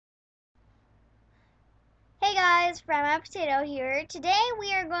guys, Fry Potato here. Today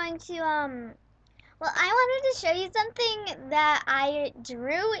we are going to, well, I wanted to show you something that I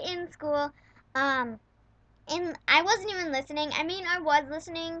drew in school, and I wasn't even listening. I mean, I was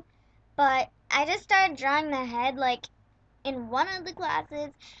listening, but I just started drawing the head, like, in one of the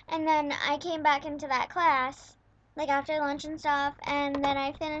classes, and then I came back into that class, like, after lunch and stuff, and then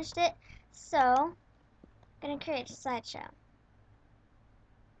I finished it, so, I'm gonna create a slideshow.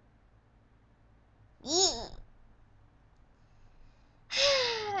 Yeah.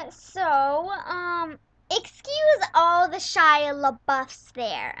 So, excuse all the Shia LaBeoufs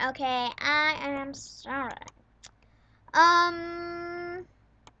there, okay? I am sorry.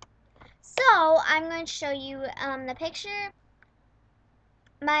 So I'm going to show you, the picture.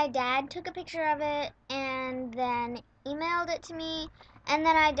 My dad took a picture of it and then emailed it to me, and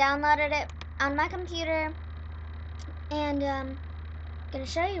then I downloaded it on my computer, and, gonna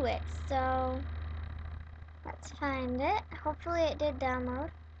show you it. So, let's find it. Hopefully it did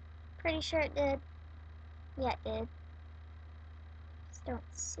download. Pretty sure it did. Yeah, it did. Just don't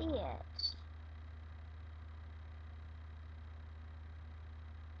see it.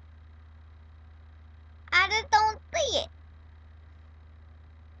 I just don't see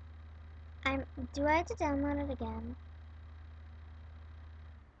it. Do I have to download it again?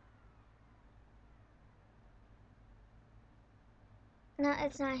 No,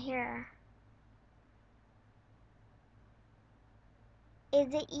 it's not here.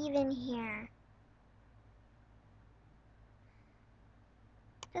 Is it even here?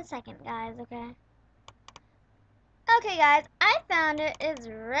 Just a second, guys, okay? Okay, guys, I found it. It's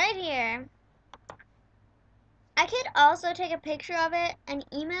right here. I could also take a picture of it and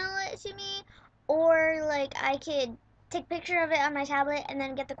email it to me, or, like, I could take a picture of it on my tablet and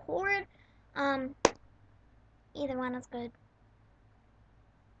then get the cord. Either one is good.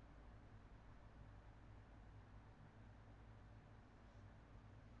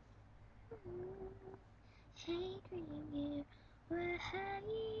 Hey, dream, where have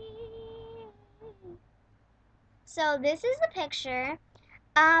you? So this is the picture.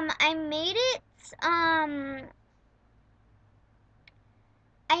 I made it,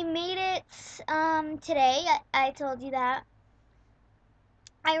 today. I told you that.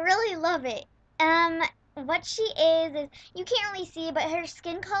 I really love it. What she is you can't really see, but her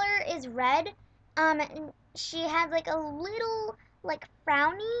skin color is red. And she has like a little, like,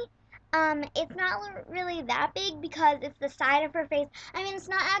 frowny. It's not really that big because it's the side of her face. I mean, it's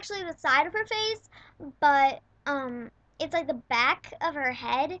not actually the side of her face, but, it's like the back of her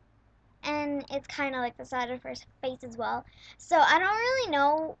head, and it's kind of like the side of her face as well. So I don't really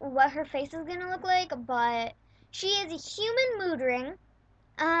know what her face is gonna look like, but she is a human mood ring.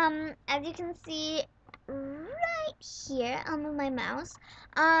 As you can see right here, I'll move my mouse.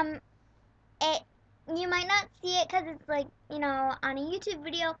 It You might not see it because it's, like, on a YouTube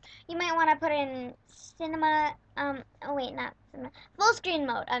video. You might want to put in cinema. Oh wait, not cinema. Full screen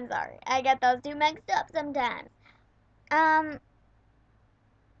mode. I'm sorry, I get those two mixed up sometimes. Um,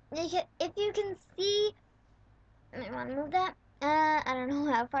 if you can see, I want to move that. I don't know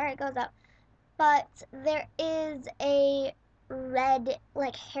how far it goes up, but there is a red,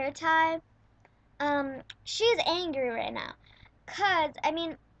 like, hair tie. She's angry right now, cause I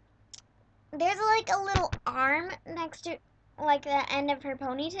mean, there's like a little arm next to, like, the end of her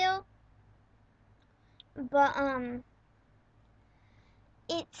ponytail, but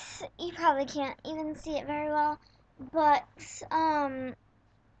you probably can't even see it very well, but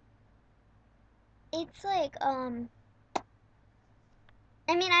it's like,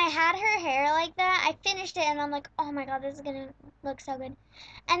 I mean, I had her hair like that. I finished it and I'm like, oh my god, this is gonna look so good.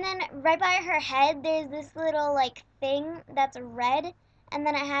 And then right by her head, there's this little, like, thing that's red, and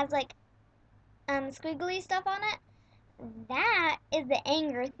then it has, like, squiggly stuff on it. That is the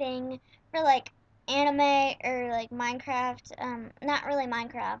anger thing for, like, anime or, like, Minecraft. Not really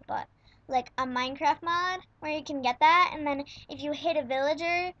Minecraft, but like a Minecraft mod where you can get that, and then if you hit a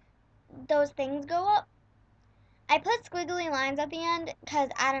villager, those things go up. I put squiggly lines at the end because,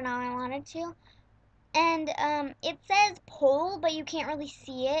 I don't know, I wanted to. And it says poll, but you can't really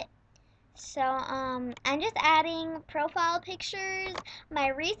see it. So, I'm just adding profile pictures, my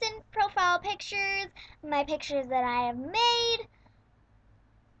recent profile pictures, my pictures that I have made.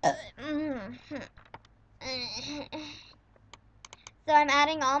 So I'm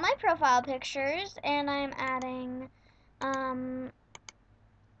adding all my profile pictures, and I'm adding,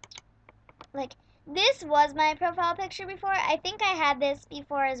 like, this was my profile picture before. I think I had this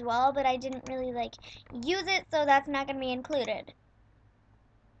before as well, but I didn't really, like, use it, so that's not going to be included.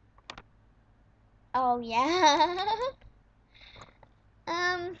 Oh, yeah.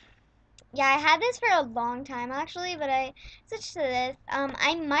 Yeah, I had this for a long time actually, but I switched to this.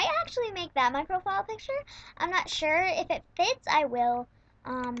 I might actually make that my profile picture. I'm not sure. If it fits, I will.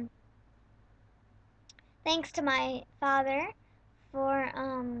 Um, Thanks to my father for,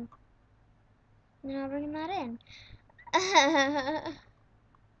 bringing that in.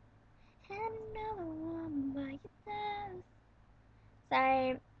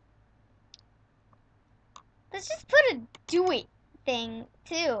 Sorry. Let's just put a do it thing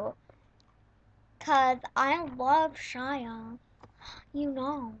too. Cause I love Shia. You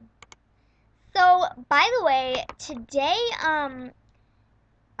know. So, by the way, today,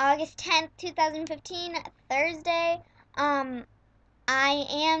 August 10th, 2015, Thursday, I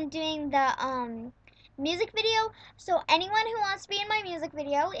am doing the, music video. So, anyone who wants to be in my music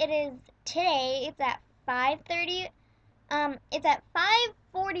video, it is today. It's at 5:30. It's at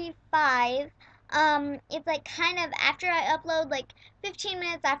 5:45. It's like kind of after I upload, like 15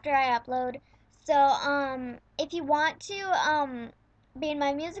 minutes after I upload. So, if you want to, be in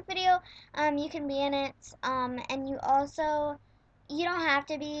my music video, you can be in it. And you don't have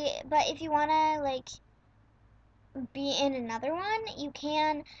to be, but if you want to, like, be in another one, you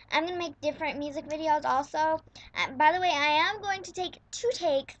can. I'm going to make different music videos also. By the way, I am going to take 2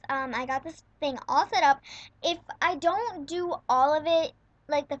 takes. I got this thing all set up. If I don't do all of it,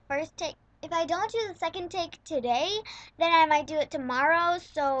 like the first take, if I don't do the second take today, then I might do it tomorrow.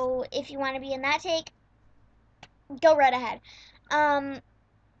 So if you want to be in that take, go right ahead.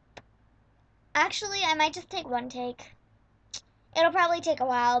 Actually, I might just take 1 take. It'll probably take a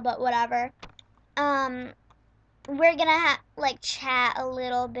while, but whatever. We're gonna like chat a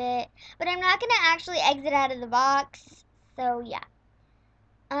little bit, but I'm not gonna actually exit out of the box. So yeah.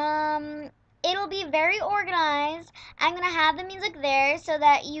 It'll be very organized. I'm gonna have the music there so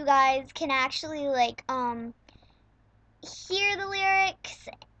that you guys can actually like hear the lyrics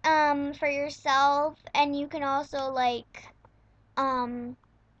for yourself, and you can also like um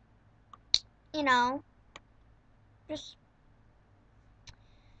you know just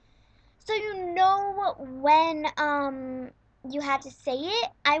so you know when you have to say it.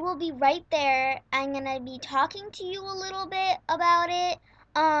 I will be right there. I'm gonna be talking to you a little bit about it.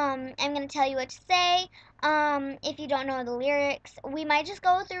 I'm gonna tell you what to say. If you don't know the lyrics, we might just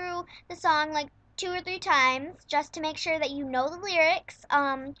go through the song like 2 or 3 times just to make sure that you know the lyrics.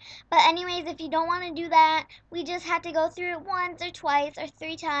 But anyways, if you don't want to do that, we just have to go through it once or twice or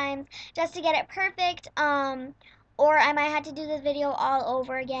 3 times just to get it perfect. Or I might have to do this video all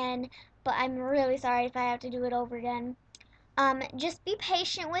over again, but I'm really sorry if I have to do it over again. Just be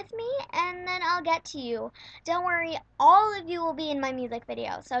patient with me, and then I'll get to you. Don't worry, all of you will be in my music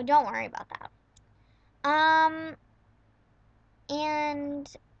video, so don't worry about that. And, and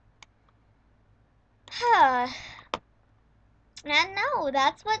no,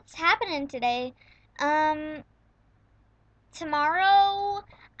 that's what's happening today. Tomorrow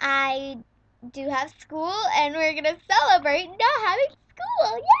I do have school, and we're gonna celebrate not having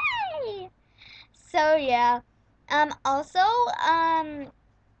school. Yay! So yeah. Also,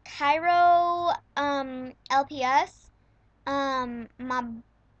 Cairo, LPS, my,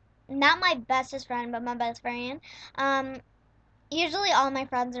 not my bestest friend, but my best friend. Usually all my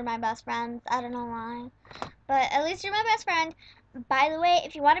friends are my best friends. I don't know why, but at least you're my best friend. By the way,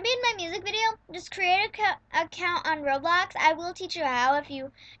 if you want to be in my music video, just create a account on Roblox. I will teach you how if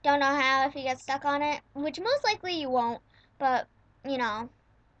you don't know how, if you get stuck on it, which most likely you won't, but, you know,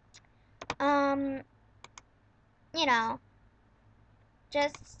 um, you know,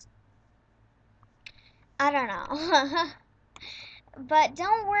 just, I don't know. But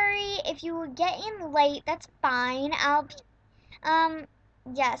don't worry, if you get in late, that's fine. Um,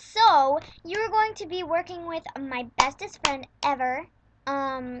 yeah, so you're going to be working with my bestest friend ever,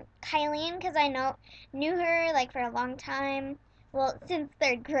 Kylene, because knew her like for a long time. Well, since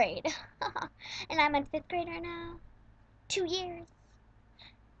 3rd grade. And I'm in 5th grade right now. 2 years.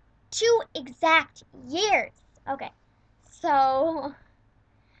 2 exact years. Okay. So,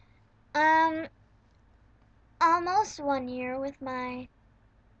 um, almost 1 year with my,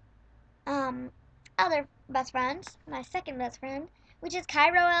 other best friend, my second best friend, which is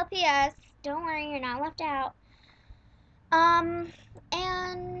Cairo LPS. Don't worry, you're not left out. And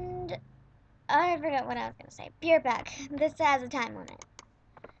I forgot what I was gonna say. Be right back. This has a time limit.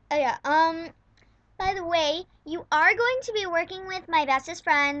 Oh yeah. By the way, you are going to be working with my bestest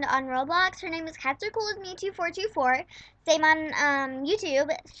friend on Roblox. Her name is CatsAreCoolWithMe2424. Same on YouTube.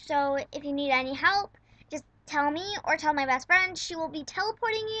 So if you need any help, just tell me or tell my best friend. She will be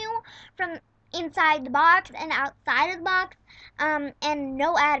teleporting you from inside the box and outside of the box. And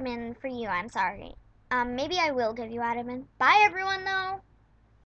no admin for you. I'm sorry. Maybe I will give you admin. Bye everyone though.